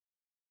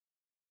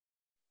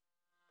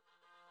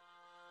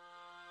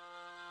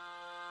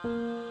There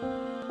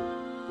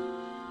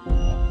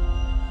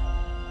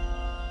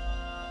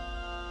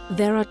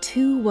are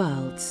two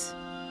worlds.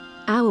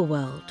 Our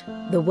world,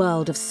 the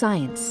world of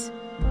science,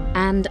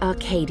 and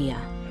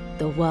Arcadia,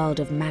 the world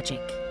of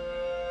magic.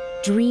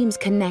 Dreams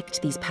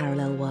connect these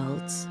parallel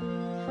worlds,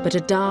 but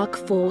a dark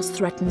force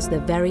threatens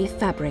the very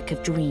fabric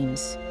of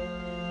dreams.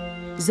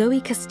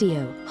 Zoe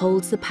Castillo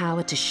holds the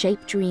power to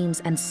shape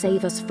dreams and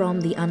save us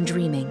from the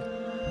undreaming,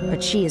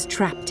 but she is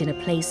trapped in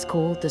a place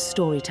called the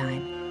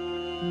Storytime.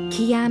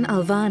 Kian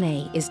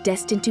Alvane is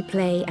destined to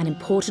play an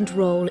important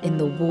role in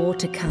the war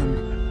to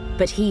come,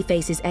 but he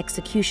faces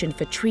execution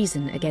for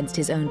treason against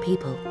his own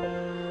people.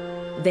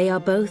 They are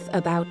both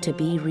about to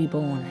be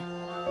reborn.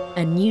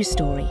 A new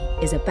story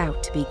is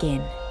about to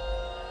begin.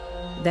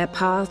 Their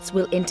paths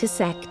will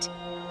intersect,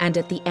 and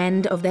at the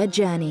end of their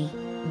journey,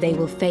 they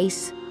will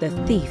face the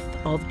thief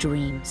of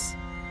dreams.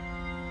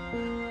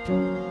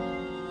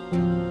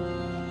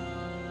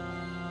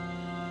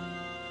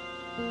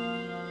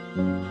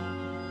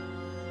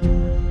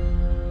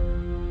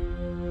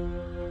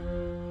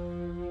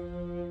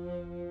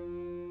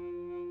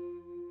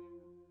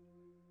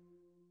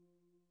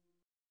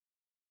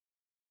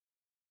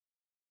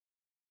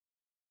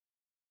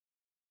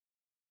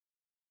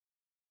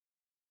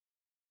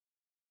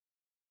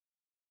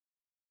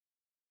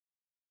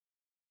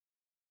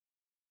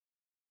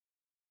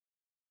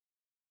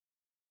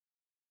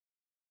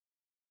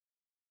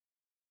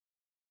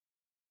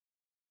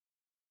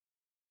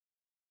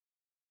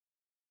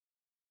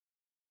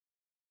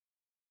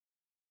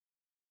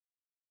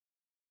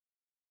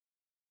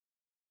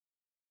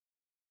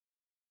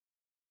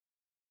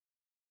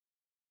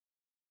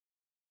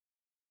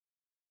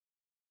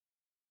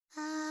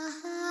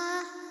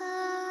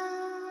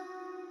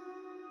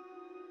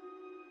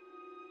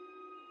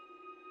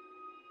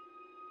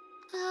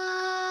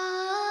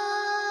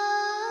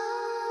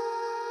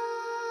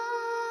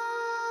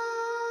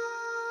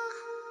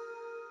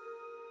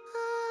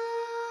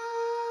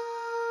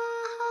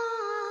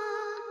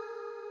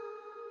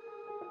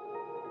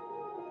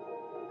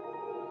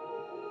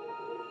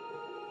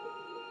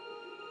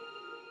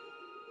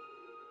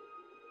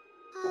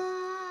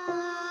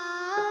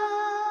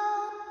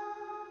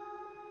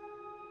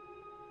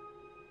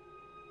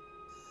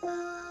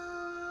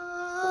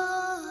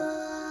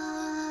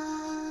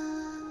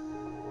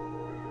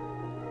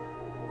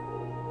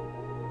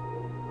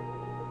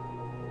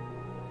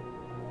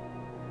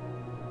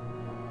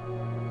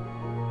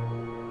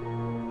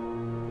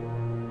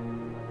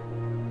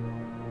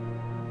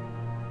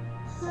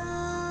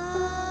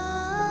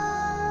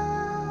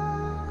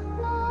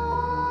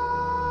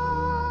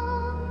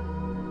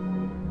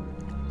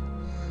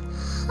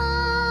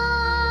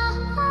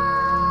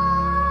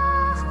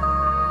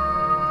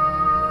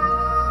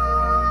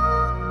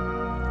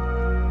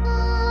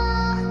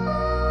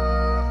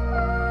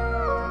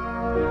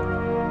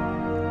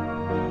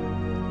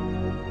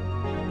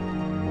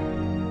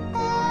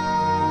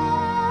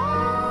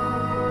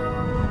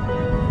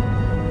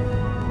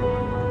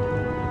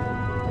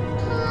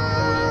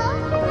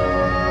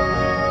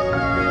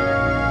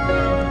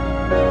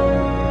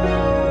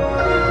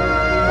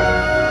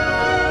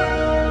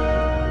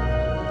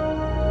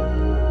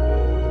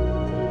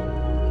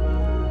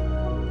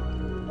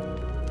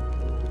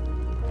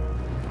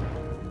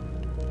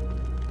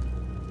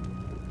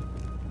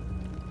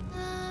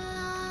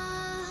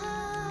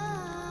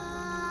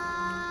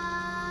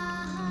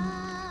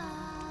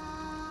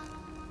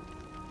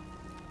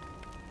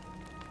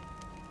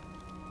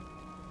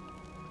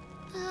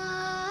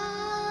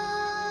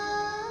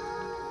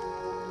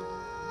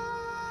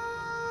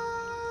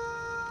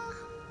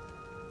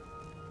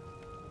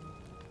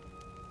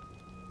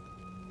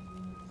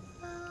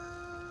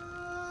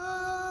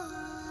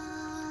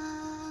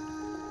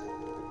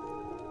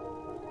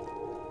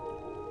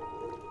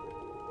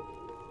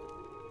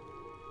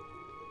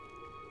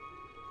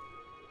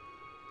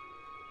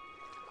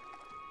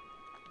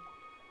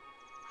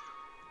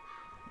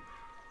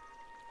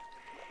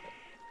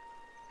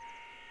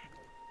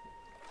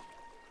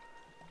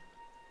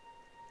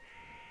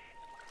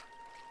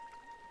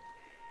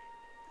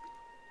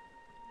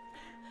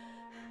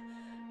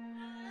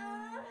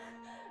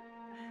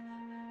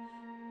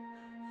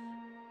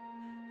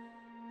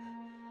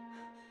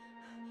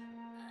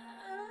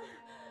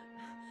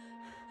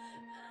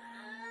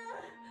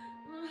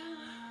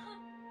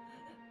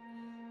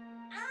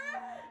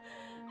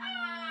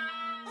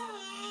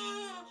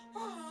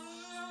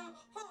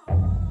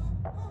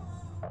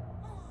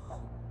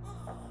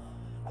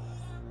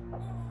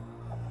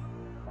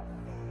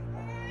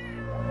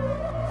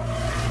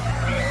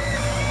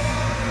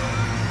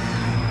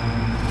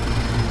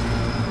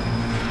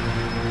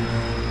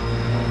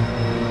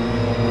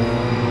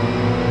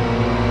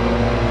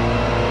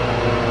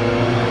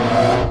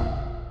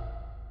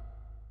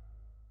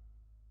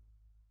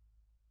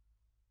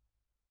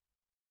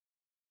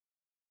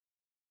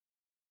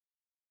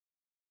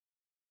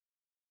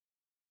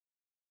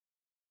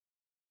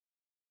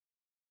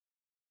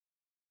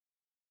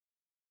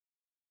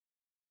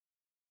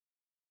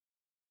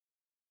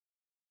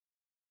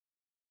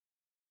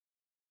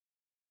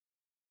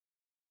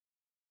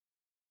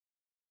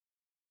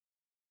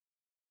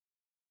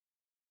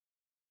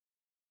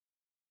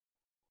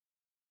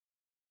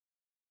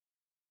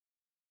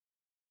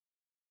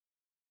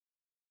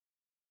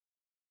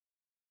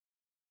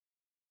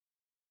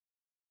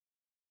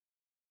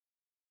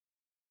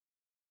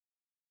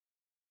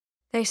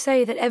 They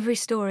say that every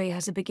story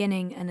has a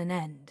beginning and an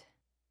end,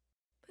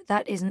 but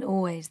that isn't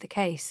always the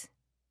case.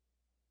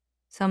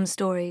 Some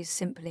stories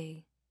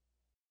simply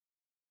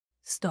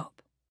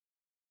stop.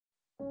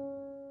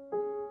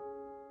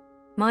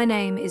 My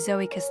name is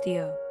Zoe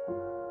Castillo.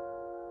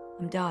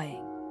 I'm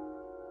dying.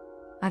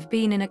 I've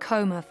been in a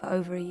coma for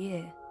over a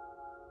year.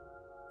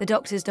 The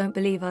doctors don't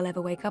believe I'll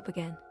ever wake up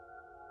again.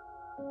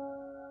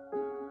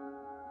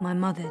 My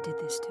mother did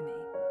this to me.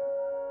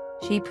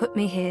 She put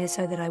me here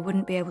so that I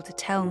wouldn't be able to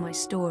tell my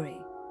story,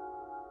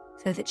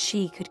 so that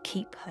she could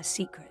keep her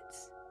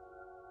secrets.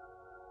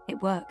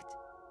 It worked.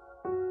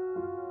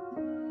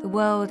 The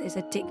world is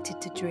addicted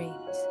to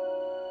dreams,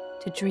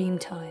 to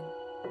Dreamtime.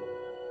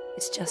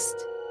 It's just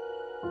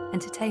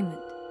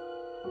entertainment.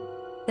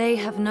 They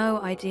have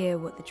no idea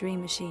what the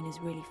Dream Machine is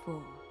really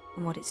for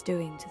and what it's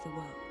doing to the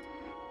world.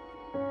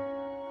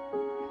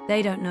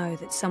 They don't know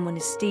that someone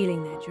is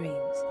stealing their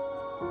dreams,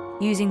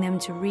 using them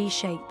to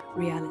reshape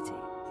reality.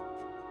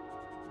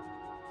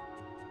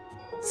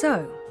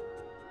 So,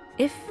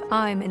 if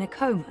I'm in a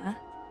coma,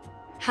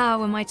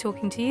 how am I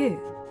talking to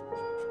you?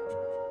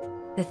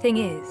 The thing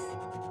is,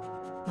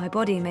 my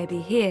body may be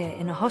here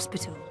in a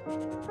hospital,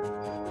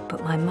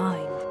 but my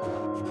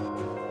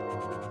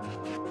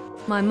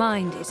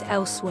mind is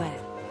elsewhere.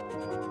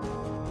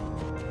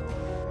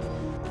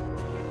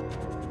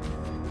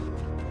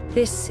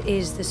 This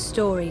is the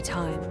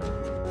Storytime.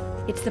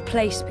 It's the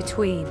place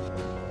between.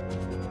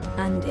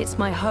 And it's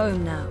my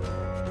home now.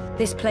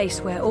 This place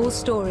where all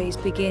stories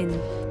begin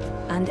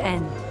and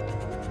end,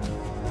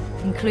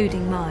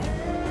 including mine.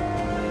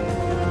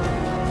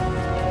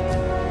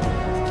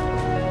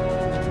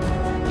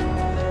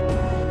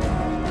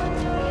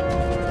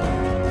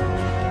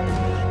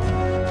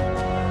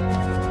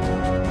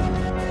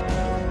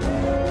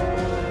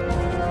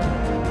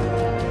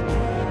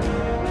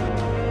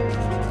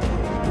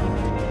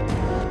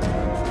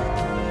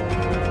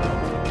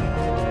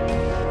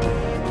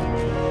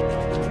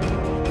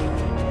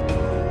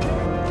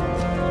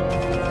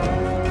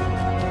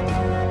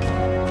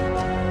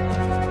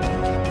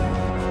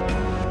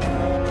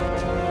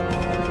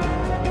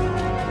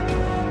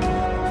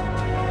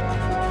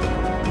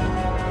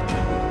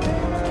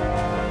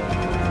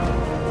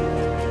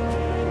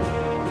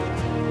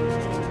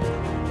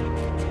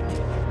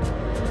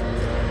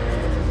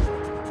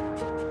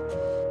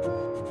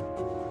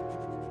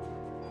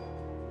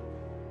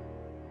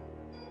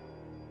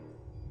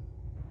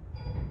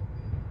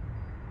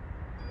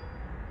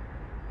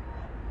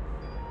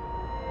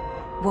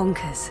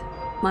 Wonkers,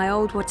 my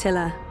old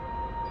Watilla.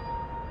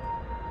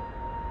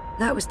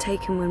 That was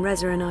taken when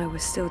Reza and I were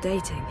still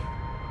dating.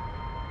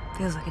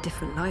 Feels like a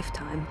different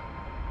lifetime.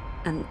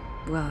 And,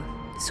 well,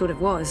 it sort of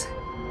was.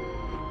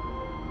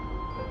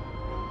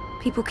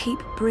 People keep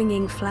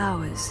bringing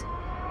flowers.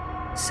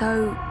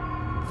 So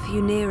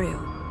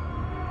funereal.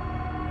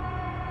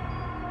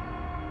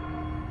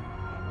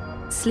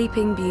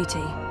 Sleeping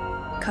Beauty.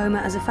 Coma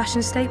as a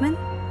fashion statement?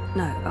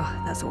 No,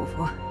 oh, that's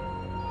awful.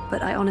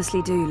 But I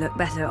honestly do look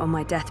better on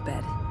my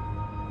deathbed.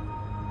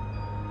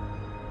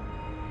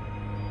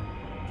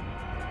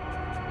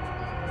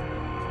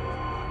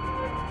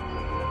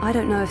 I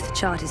don't know if the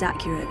chart is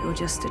accurate or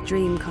just a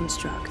dream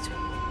construct,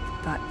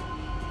 but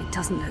it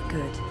doesn't look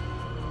good.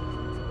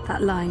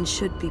 That line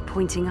should be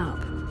pointing up,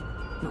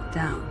 not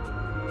down.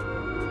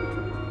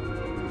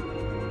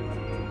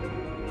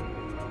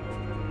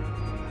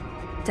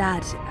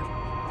 Dad,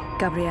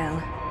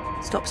 Gabrielle,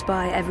 stops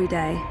by every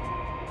day.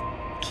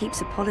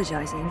 Keeps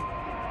apologizing.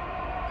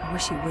 I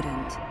wish he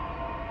wouldn't.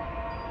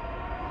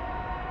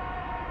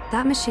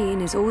 That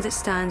machine is all that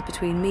stands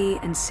between me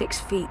and 6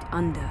 feet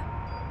under.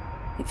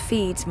 It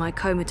feeds my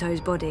comatose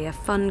body a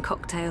fun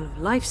cocktail of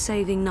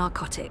life-saving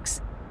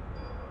narcotics.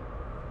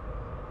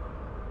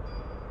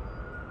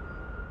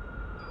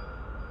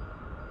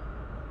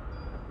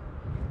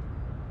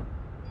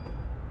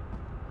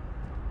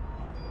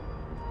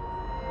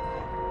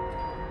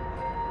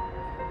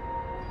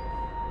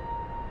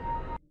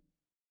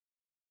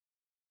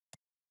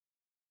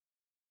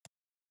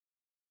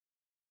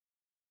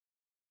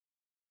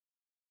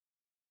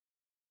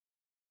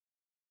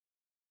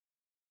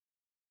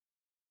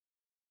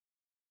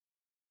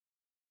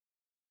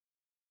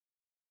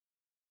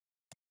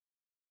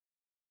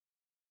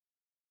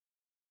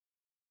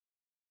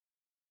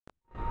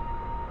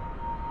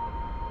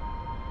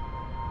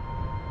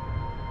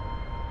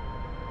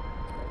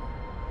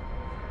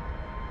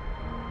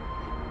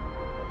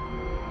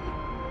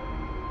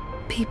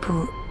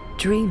 People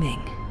dreaming,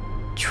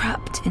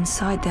 trapped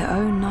inside their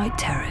own night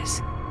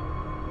terrors.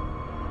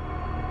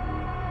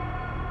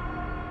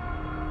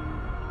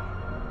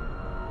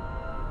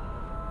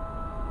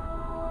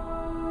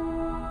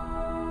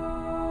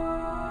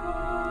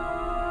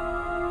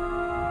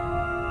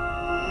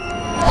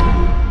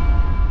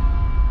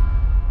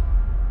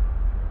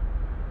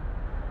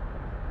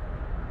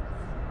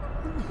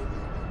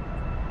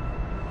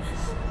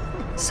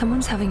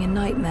 Someone's having a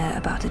nightmare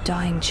about a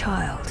dying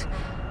child.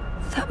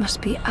 That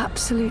must be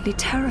absolutely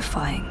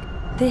terrifying.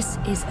 This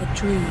is a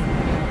dream.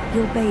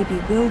 Your baby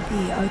will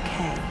be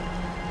okay.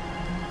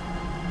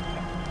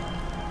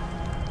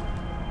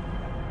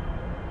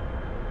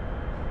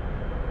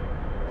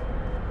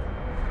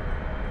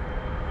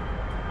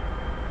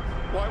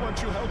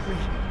 won't you help me?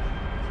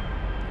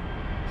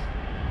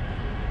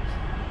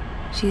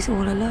 She's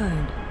all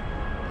alone.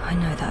 I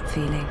know that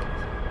feeling.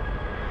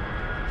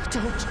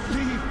 Don't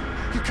leave!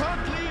 You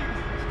can't leave!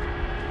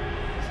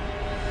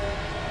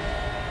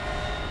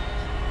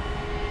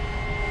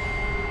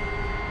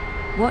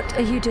 What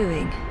are you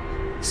doing?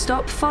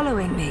 Stop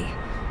following me.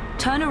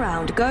 Turn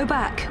around, go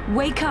back,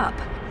 wake up.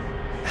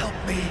 Help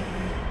me.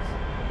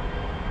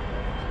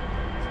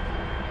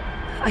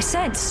 I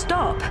said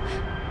stop.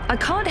 I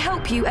can't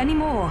help you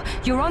anymore.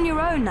 You're on your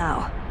own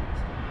now.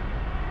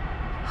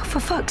 For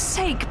fuck's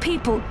sake,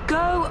 people,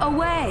 go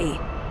away!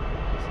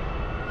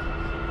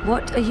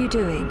 What are you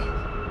doing?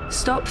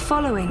 Stop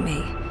following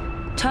me.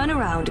 Turn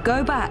around,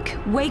 go back,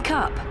 wake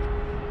up.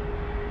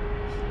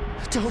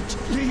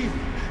 Don't leave!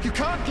 You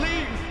can't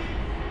leave!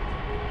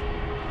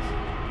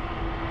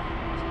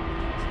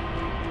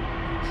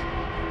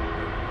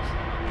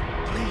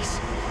 Please,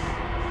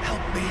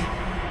 help me.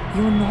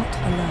 You're not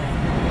alone.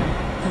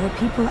 There are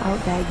people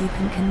out there you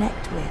can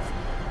connect with.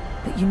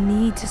 But you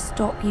need to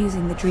stop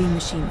using the dream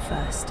machine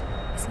first.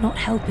 It's not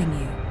helping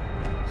you.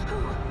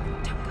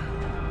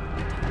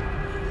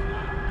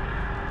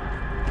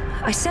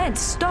 I said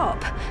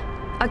stop.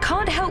 I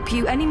can't help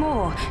you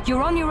anymore.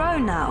 You're on your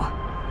own now.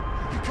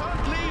 You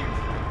can't leave!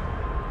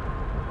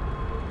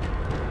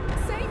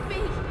 Save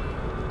me!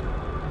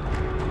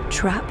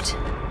 Trapped,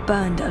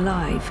 burned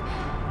alive.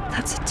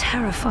 That's a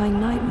terrifying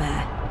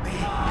nightmare.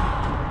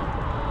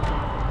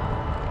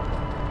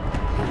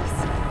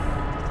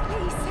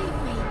 Please save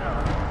me.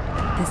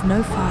 There's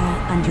no fire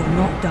and you're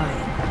not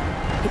dying.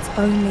 It's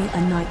only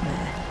a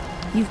nightmare.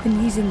 You've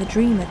been using the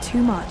dreamer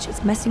too much.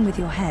 It's messing with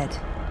your head.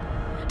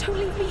 Don't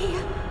leave me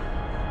here.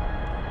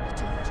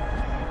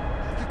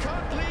 You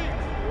can't leave!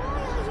 Why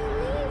are you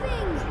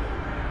leaving?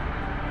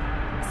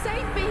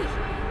 Save me!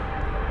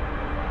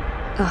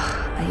 Ugh,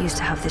 I used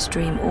to have this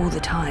dream all the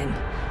time.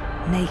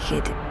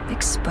 Naked,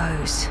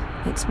 exposed.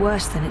 It's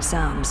worse than it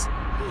sounds.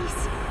 Please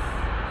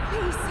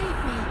save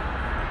me.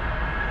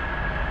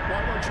 Why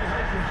won't you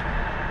help me?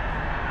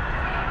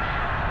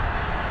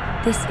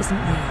 This isn't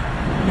real.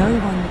 No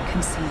one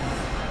can see you.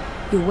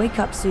 You'll wake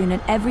up soon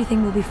and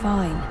everything will be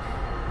fine.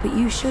 But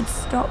you should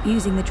stop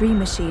using the dream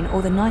machine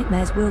or the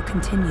nightmares will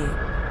continue.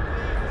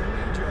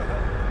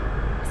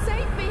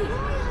 Save me!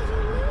 Why are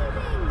you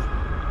leaving?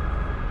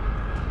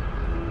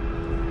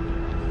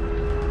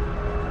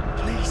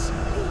 Please,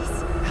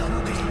 help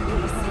me.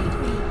 Please save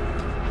me.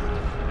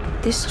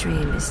 This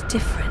dream is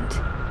different.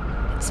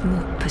 It's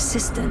more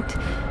persistent.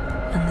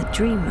 And the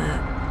dreamer,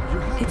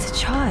 it's a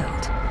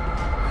child.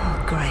 Oh,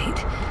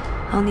 great.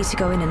 I'll need to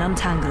go in and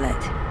untangle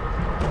it.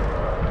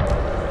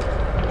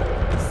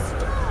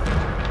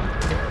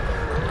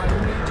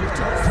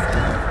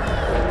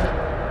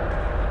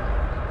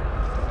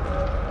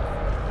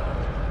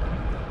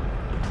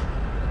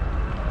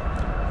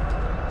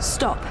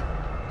 Stop.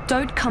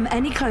 Don't come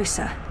any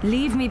closer.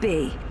 Leave me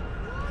be.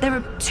 There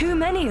are too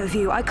many of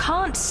you. I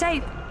can't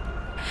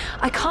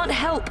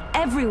help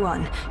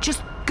everyone.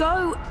 Just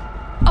go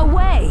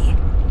away.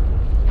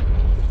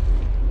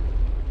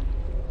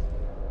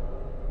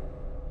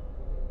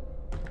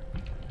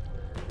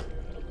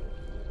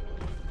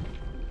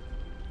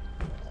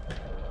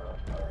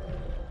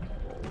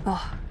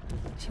 Oh,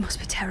 she must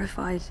be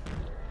terrified.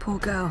 Poor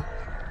girl.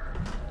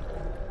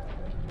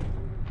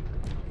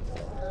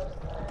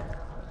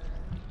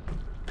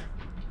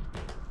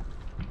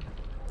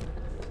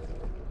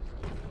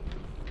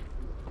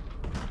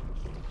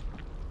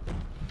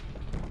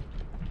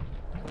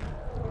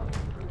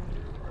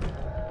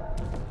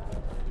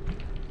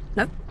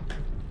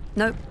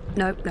 Nope.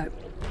 Nope.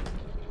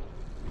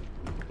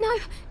 No,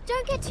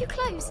 don't get too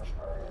close.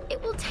 It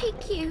will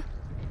take you.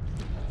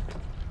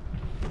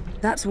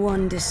 That's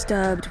one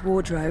disturbed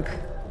wardrobe.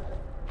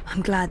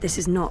 I'm glad this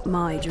is not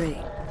my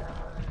dream.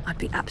 I'd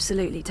be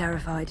absolutely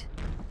terrified.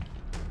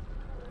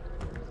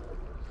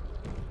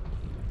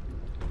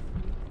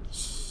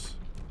 Shh.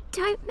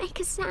 Don't make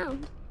a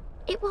sound.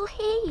 It will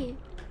hear you.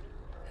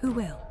 Who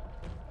will?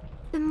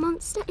 The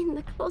monster in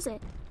the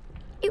closet.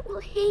 It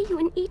will hear you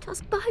and eat us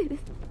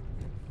both.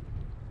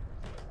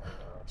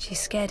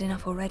 She's scared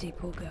enough already,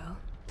 poor girl.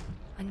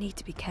 I need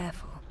to be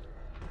careful.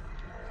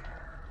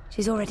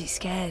 She's already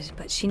scared,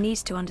 but she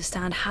needs to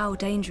understand how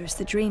dangerous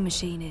the dream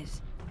machine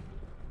is.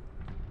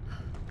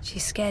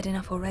 She's scared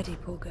enough already,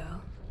 poor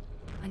girl.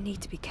 I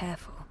need to be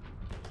careful.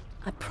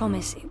 I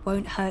promise it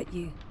won't hurt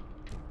you.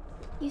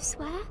 You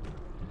swear?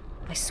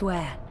 I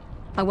swear.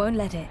 I won't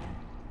let it.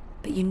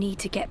 But you need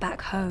to get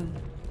back home.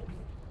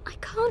 I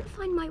can't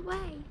find my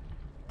way.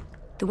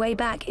 The way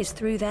back is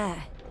through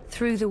there,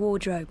 through the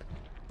wardrobe.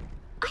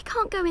 I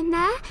can't go in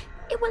there.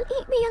 It will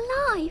eat me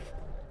alive.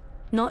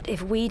 Not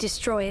if we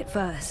destroy it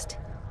first.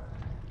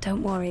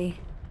 Don't worry.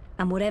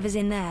 And whatever's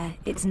in there,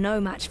 it's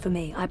no match for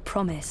me, I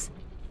promise.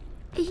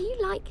 Are you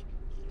like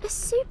a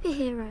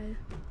superhero?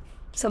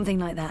 Something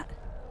like that.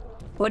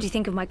 What do you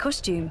think of my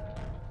costume?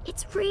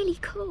 It's really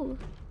cool.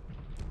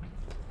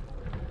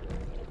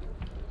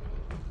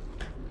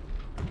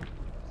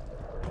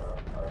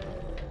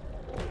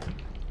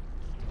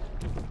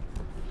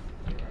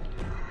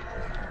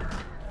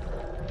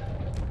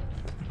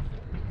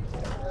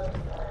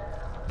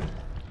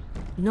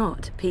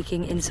 Not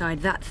peeking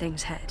inside that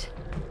thing's head.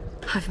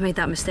 I've made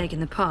that mistake in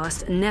the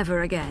past, and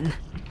never again.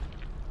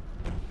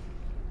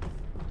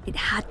 It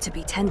had to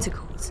be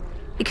tentacles.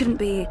 It couldn't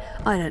be,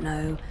 I don't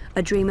know,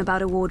 a dream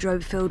about a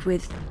wardrobe filled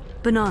with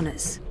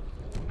bananas.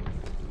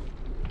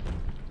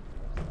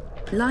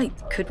 Light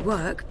could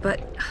work,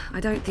 but I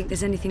don't think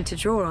there's anything to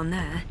draw on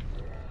there.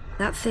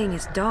 That thing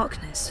is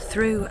darkness,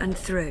 through and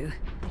through.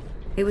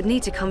 It would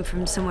need to come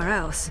from somewhere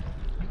else.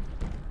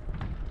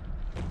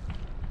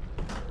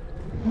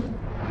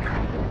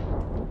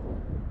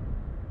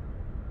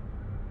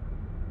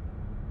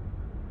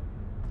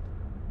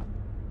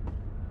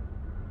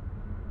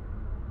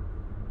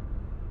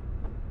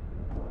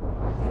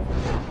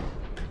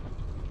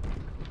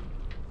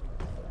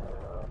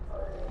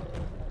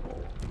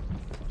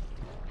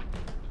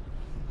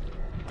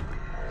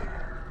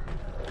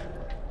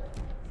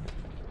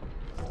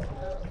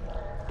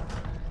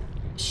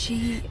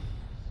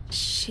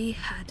 She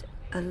had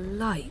a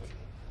light.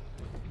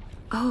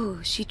 Oh,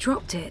 she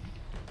dropped it.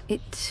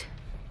 It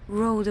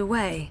rolled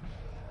away.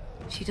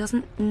 She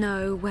doesn't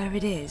know where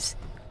it is.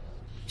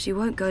 She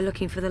won't go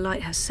looking for the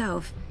light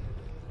herself.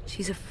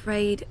 She's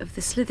afraid of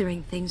the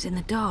slithering things in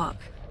the dark.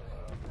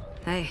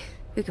 Hey,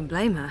 who can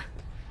blame her?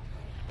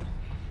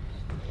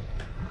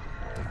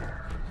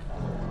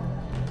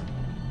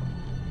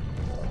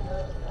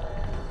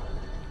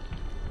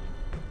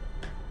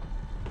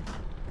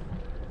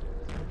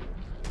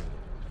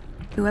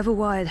 Whoever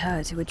wired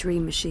her to a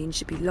dream machine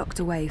should be locked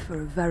away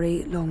for a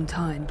very long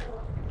time.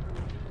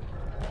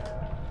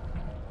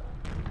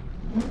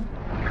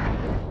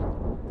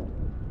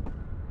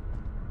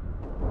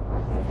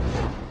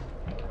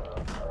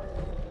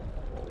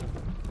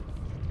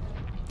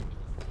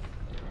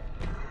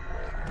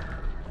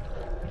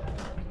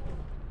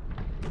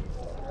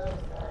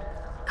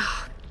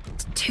 Oh,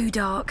 it's too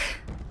dark.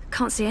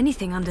 Can't see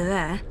anything under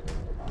there.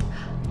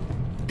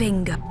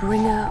 Bingo.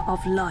 Bringer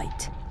of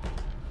light.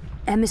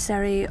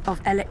 Emissary of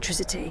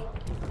electricity.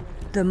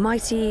 The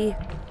mighty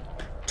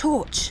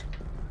torch.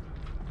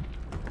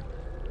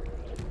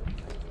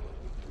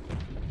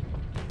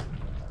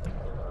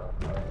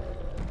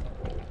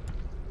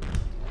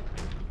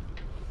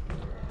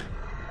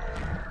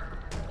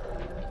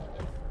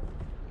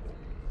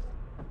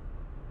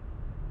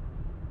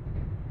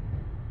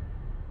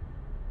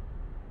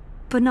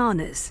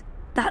 Bananas.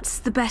 That's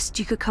the best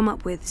you could come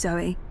up with,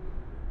 Zoe.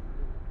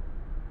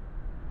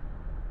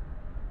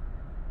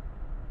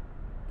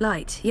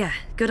 Light, yeah,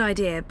 good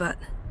idea, but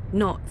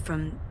not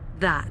from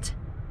that.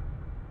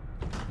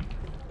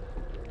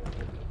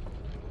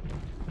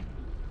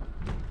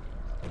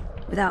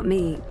 Without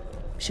me,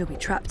 she'll be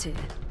trapped here.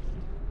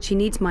 She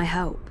needs my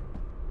help.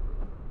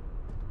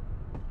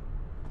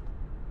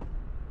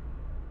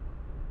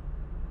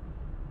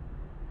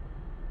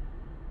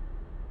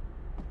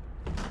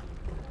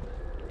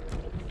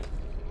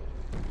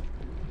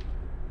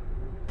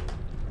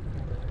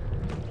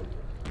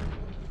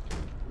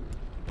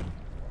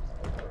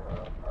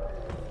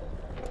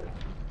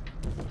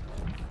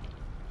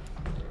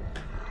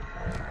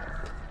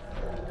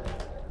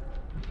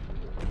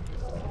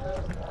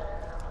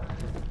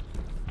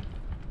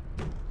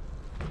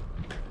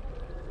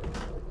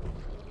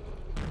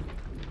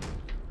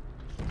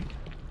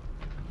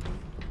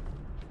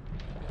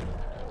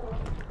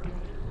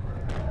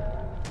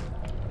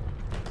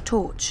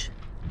 Torch.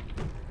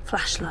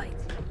 Flashlight.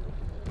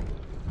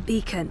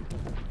 Beacon.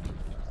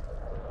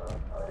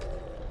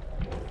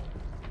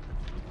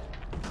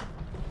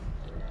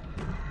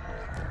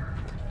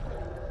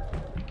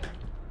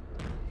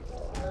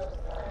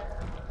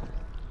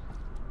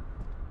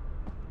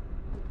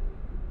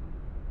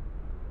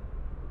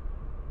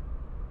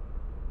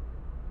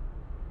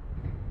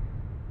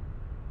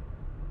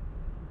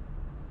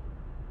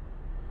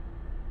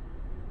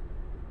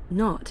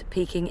 Not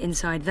peeking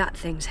inside that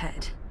thing's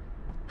head.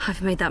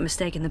 I've made that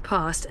mistake in the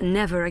past, and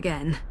never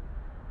again.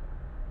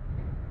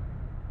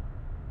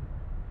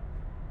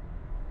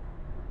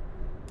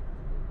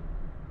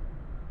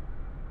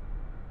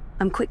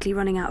 I'm quickly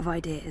running out of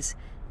ideas.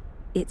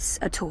 It's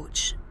a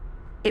torch.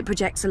 It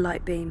projects a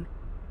light beam.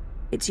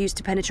 It's used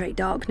to penetrate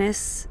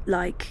darkness,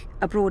 like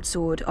a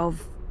broadsword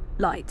of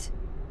light.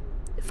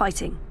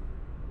 Fighting.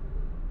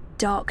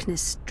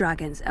 Darkness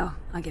dragons. Oh,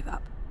 I give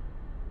up.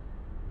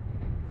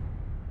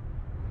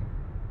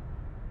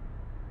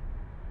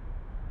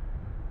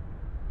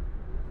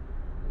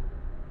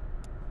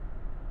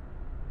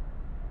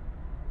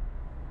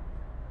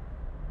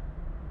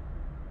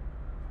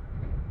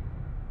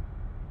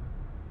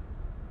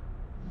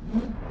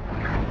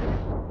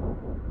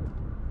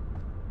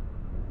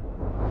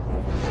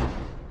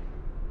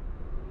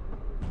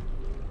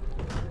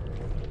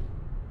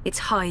 It's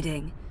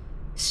hiding.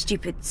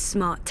 Stupid,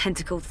 smart,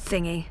 tentacled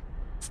thingy.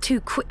 It's too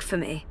quick for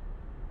me.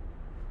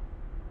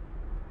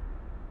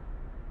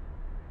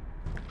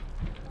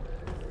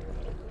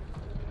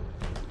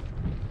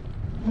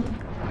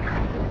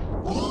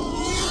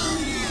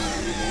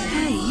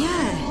 Hey,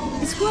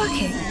 yeah, it's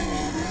working.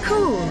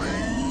 Cool.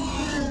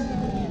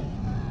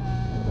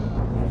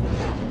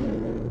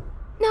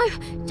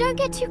 No, Don't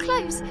get too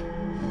close.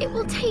 It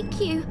will take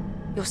you.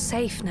 You're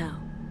safe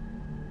now.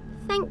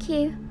 Thank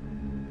you.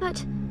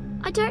 But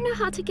I don't know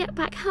how to get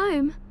back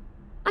home.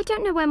 I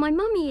don't know where my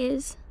mummy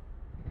is.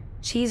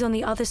 She's on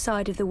the other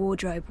side of the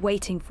wardrobe,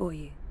 waiting for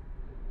you.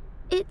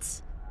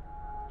 It's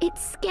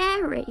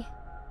scary.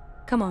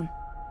 Come on.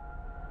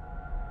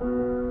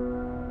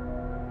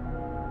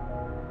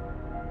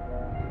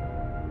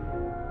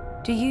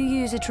 Do you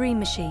use a dream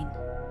machine?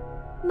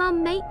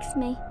 Mum makes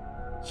me.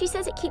 She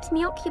says it keeps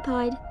me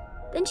occupied.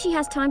 Then she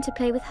has time to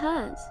play with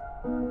hers.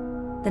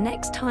 The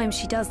next time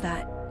she does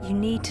that, you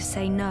need to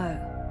say no.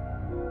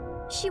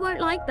 She won't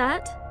like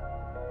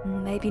that.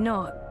 Maybe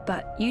not,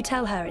 but you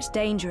tell her it's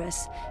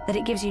dangerous, that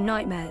it gives you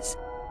nightmares.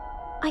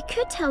 I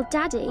could tell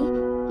Daddy.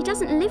 He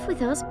doesn't live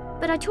with us,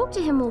 but I talk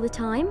to him all the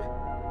time.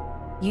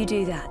 You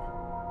do that.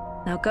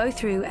 Now go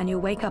through and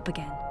you'll wake up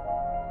again.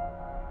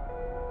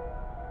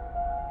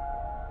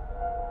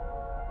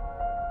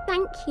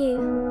 Thank you.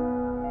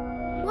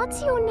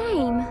 What's your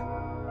name?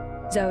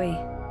 Zoe.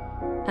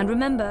 And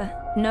remember,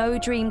 no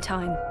dream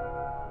time.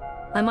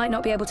 I might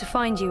not be able to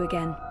find you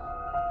again.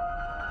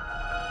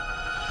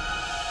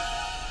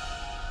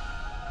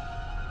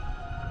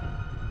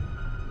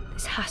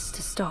 This has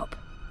to stop.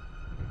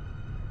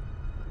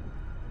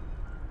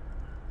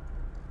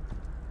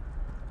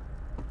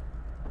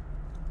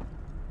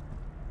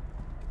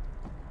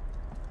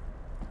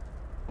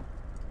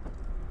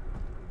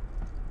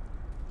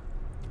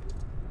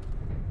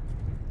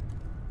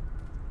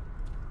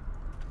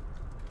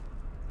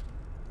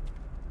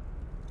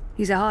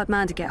 He's a hard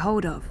man to get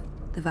hold of,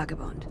 the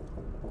vagabond.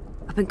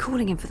 I've been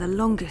calling him for the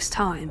longest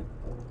time.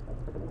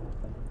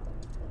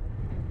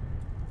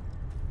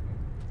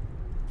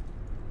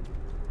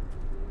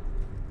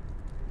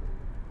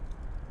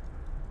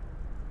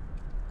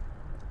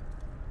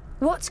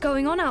 What's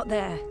going on out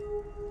there?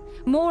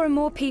 More and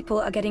more people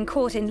are getting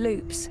caught in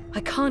loops.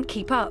 I can't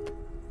keep up.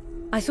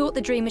 I thought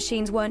the dream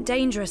machines weren't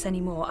dangerous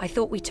anymore. I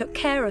thought we took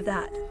care of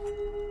that.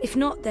 If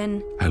not,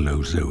 then...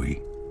 Hello,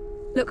 Zoe.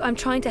 Look, I'm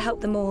trying to help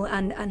them all,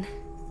 and...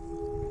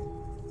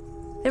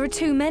 There are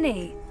too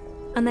many.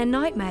 And they're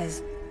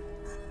nightmares.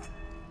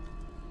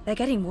 They're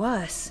getting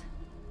worse.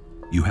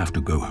 You have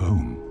to go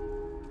home.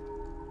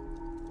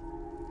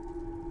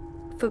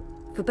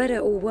 For better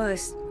or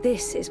worse,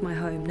 this is my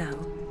home now.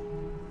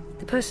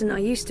 The person I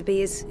used to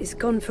be is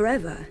gone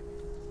forever.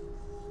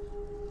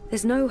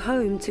 There's no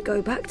home to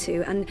go back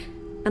to, and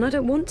I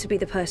don't want to be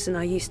the person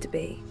I used to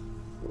be.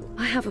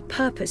 I have a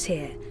purpose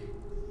here.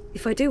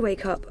 If I do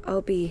wake up,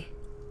 I'll be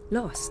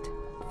lost.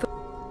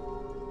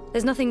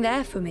 There's nothing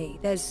there for me.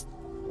 There's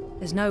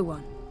no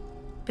one.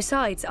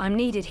 Besides, I'm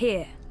needed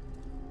here.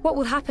 What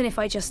will happen if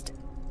I just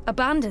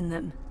abandon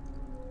them?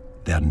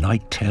 Their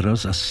night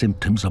terrors are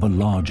symptoms of a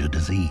larger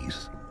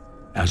disease.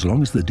 As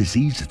long as the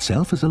disease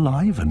itself is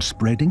alive and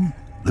spreading,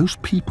 those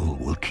people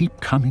will keep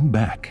coming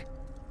back.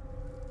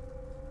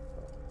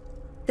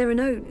 There are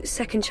no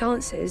second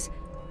chances.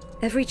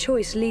 Every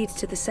choice leads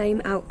to the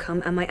same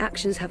outcome, and my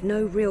actions have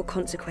no real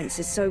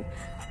consequences, so...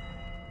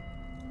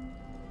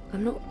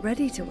 I'm not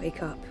ready to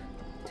wake up,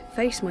 to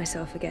face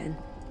myself again.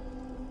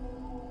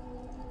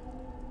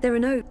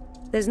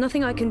 There's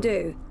nothing I can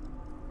do.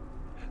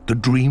 The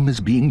dream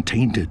is being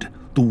tainted.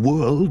 The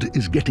world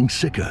is getting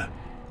sicker.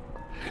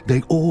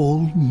 They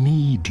all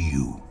need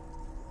you.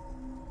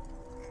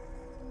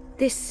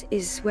 This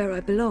is where I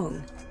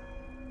belong.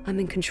 I'm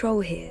in control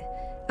here.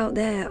 Out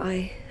there,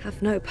 I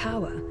have no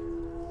power.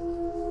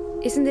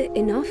 Isn't it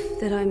enough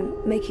that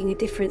I'm making a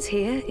difference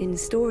here in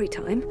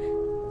Storytime?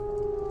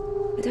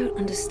 I don't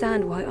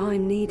understand why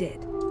I'm needed.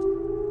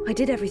 I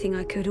did everything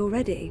I could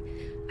already.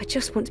 I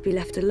just want to be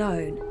left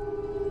alone.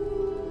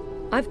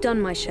 I've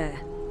done my share.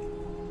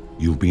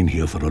 You've been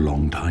here for a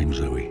long time,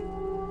 Zoe.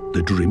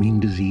 The dreaming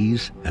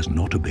disease has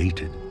not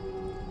abated.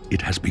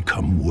 It has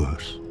become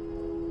worse.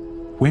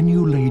 When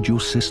you laid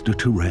your sister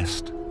to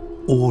rest,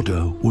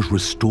 order was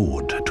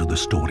restored to the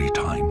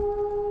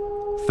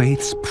Storytime.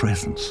 Faith's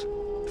presence,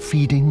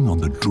 feeding on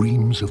the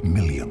dreams of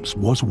millions,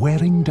 was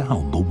wearing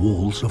down the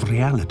walls of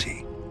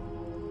reality.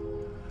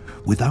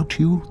 Without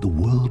you, the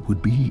world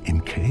would be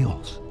in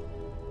chaos.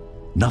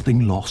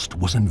 Nothing lost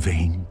was in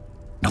vain.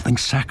 Nothing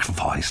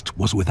sacrificed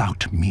was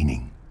without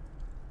meaning.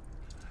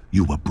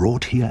 You were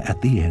brought here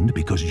at the end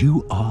because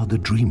you are the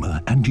dreamer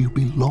and you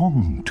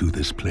belong to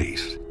this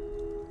place.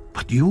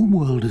 But your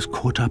world is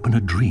caught up in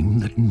a dream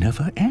that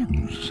never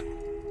ends.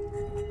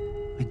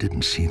 I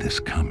didn't see this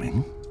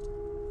coming.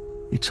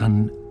 It's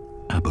an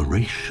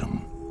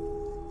aberration.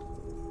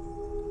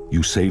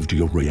 You saved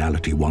your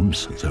reality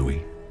once,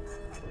 Zoe.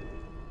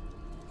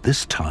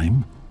 This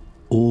time,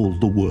 all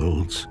the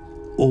worlds,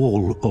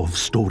 all of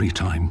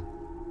Storytime,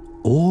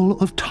 all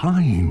of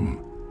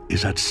time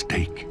is at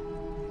stake.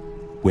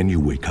 When you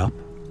wake up,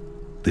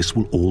 this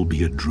will all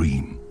be a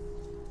dream.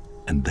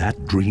 And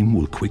that dream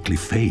will quickly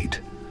fade.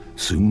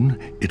 Soon,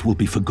 it will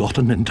be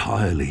forgotten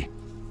entirely.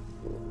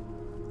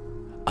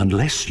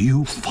 Unless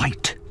you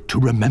fight to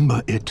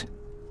remember it,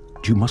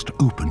 you must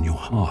open your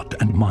heart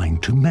and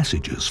mind to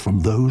messages from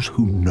those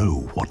who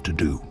know what to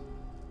do.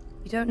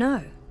 You don't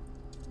know?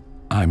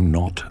 I'm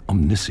not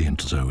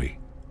omniscient, Zoe.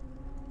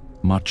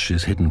 Much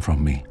is hidden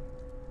from me.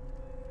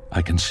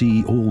 I can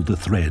see all the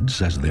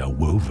threads as they are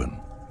woven,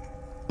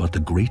 but the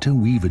greater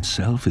weave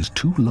itself is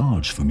too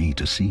large for me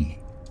to see.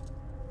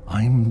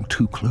 I'm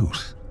too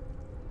close.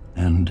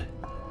 And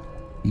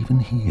even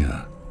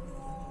here,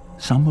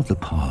 some of the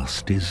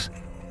past is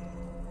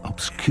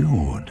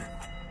obscured.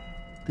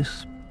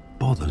 This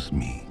bothers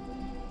me.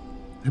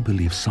 I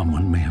believe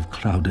someone may have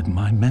clouded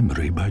my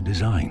memory by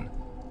design.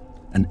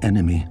 An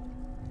enemy,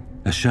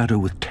 a shadow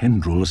with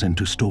tendrils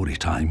into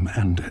Storytime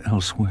and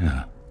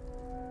elsewhere.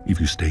 If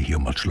you stay here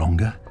much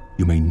longer,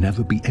 you may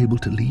never be able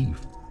to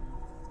leave.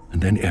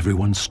 And then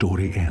everyone's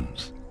story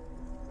ends.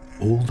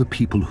 All the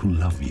people who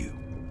love you,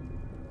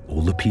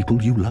 all the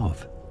people you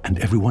love, and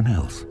everyone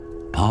else,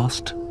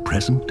 past,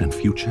 present, and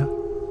future,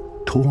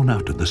 torn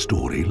out of the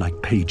story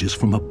like pages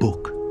from a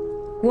book.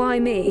 Why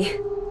me?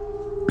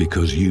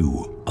 Because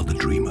you are the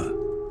dreamer.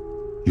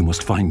 You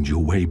must find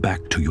your way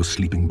back to your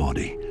sleeping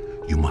body.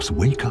 You must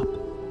wake up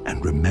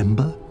and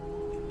remember,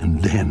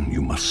 and then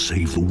you must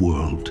save the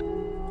world.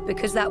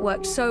 Because that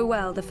worked so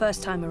well the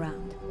first time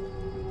around.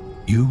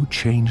 You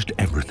changed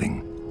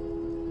everything.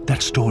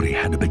 That story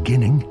had a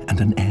beginning and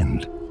an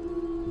end.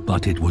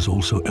 But it was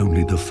also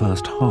only the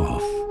first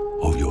half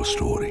of your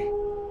story.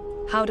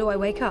 How do I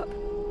wake up?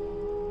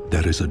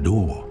 There is a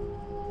door.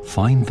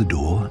 Find the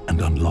door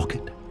and unlock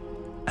it,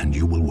 and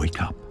you will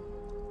wake up.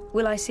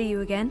 Will I see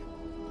you again?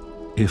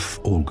 If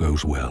all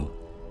goes well,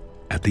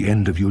 at the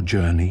end of your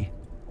journey,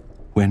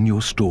 when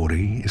your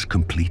story is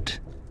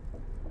complete,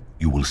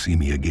 you will see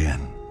me again.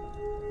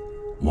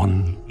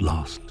 One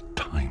last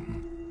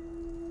time.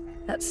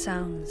 That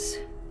sounds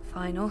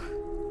final.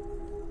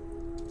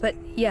 But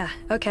yeah,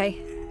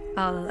 okay.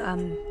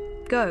 I'll,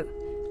 go.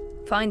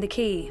 Find the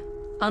key.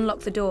 Unlock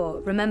the door.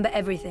 Remember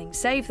everything.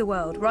 Save the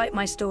world. Write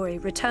my story.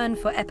 Return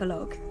for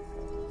epilogue.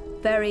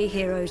 Very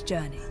hero's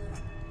journey.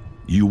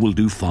 You will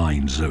do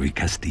fine, Zoe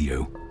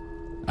Castillo.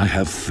 I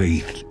have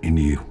faith in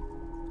you.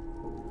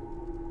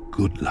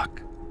 Good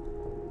luck.